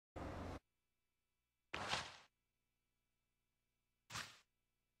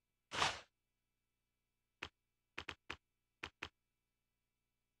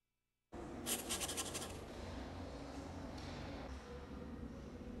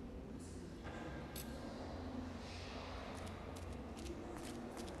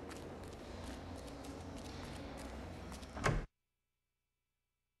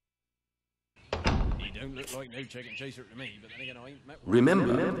don't look like no chicken chaser to me, but then again, I ain't met one.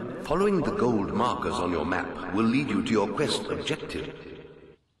 Remember, following the gold markers on your map will lead you to your quest objective.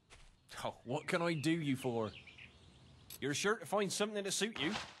 Oh, what can I do you for? You're sure to find something to suit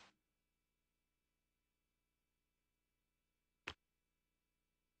you.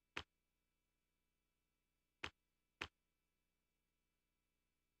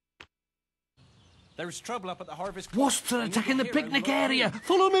 There's trouble up at the harvest. Wasps are attacking the picnic area!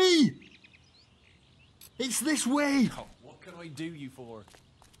 Follow me! It's this way! Oh, what can I do you for?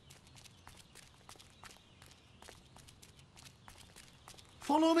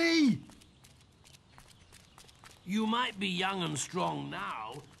 Follow me! You might be young and strong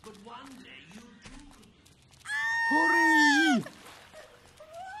now, but one day you too. Hurry!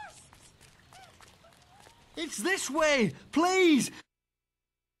 It's this way! Please!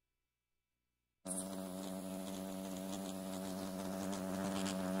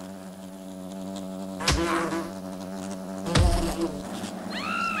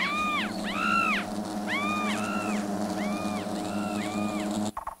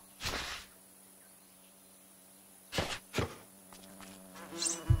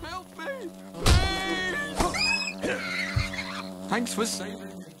 Help me! Thanks for saving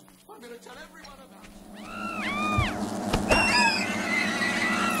me. I'm gonna tell everyone about it.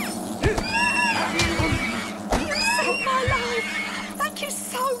 You saved my life! Thank you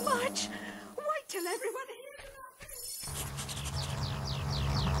so much! Wait till everyone hears about it!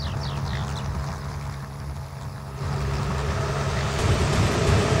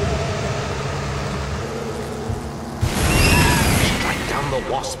 Strike down the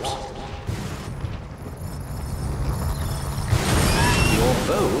wasps. Your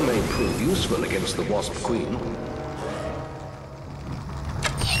bow may prove useful against the wasp queen.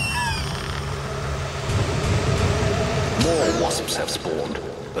 More wasps have spawned,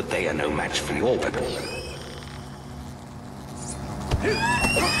 but they are no match for your weapon.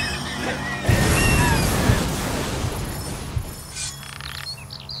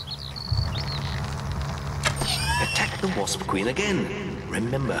 Attack the wasp queen again.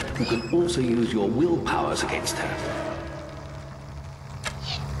 Remember, you can also use your will powers against her.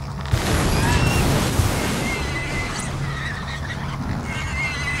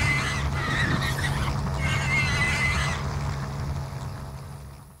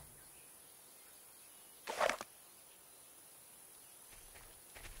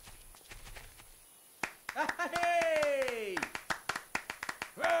 Hey!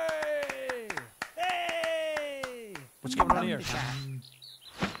 Hey! Hey! What's going on here?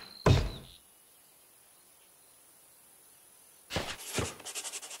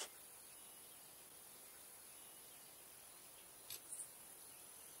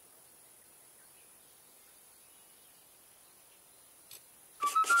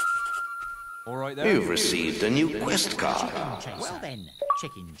 All right there. You've received a new quest card. Well then,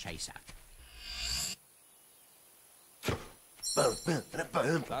 chicken chaser. That's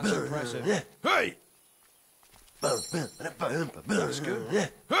impressive. Hey! That's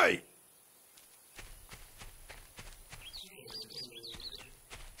good. Hey!